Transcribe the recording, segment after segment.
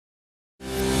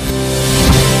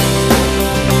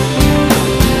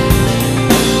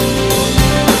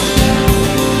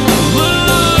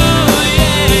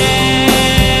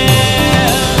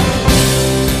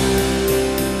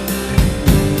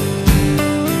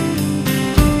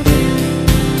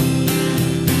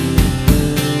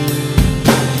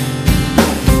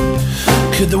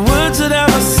Could the words that I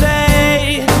must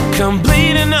say come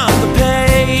bleeding off the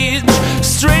page,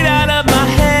 straight out of my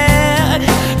head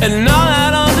and all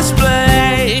out on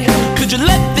display? Could you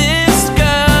let this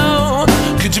go?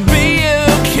 Could you be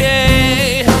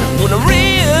okay when I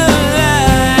realize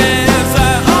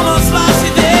I almost lost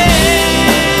you there?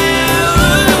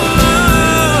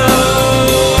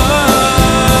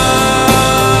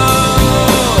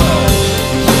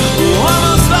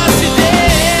 Almost lost you there.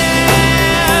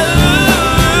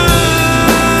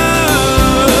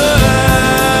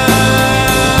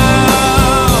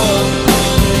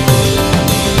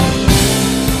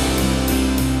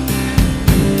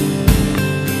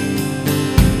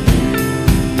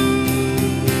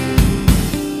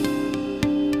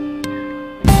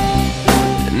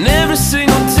 And every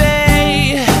single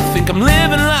day, think I'm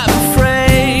living life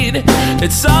afraid.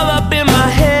 It's all up in my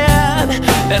head,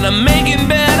 and I'm making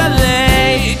better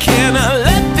late. Can I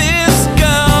let this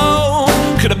go?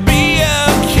 Could I be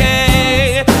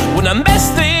okay when I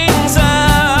mess things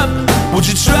up? Would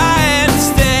you try and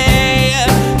stay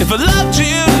if I loved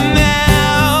you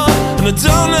now? And I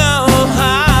don't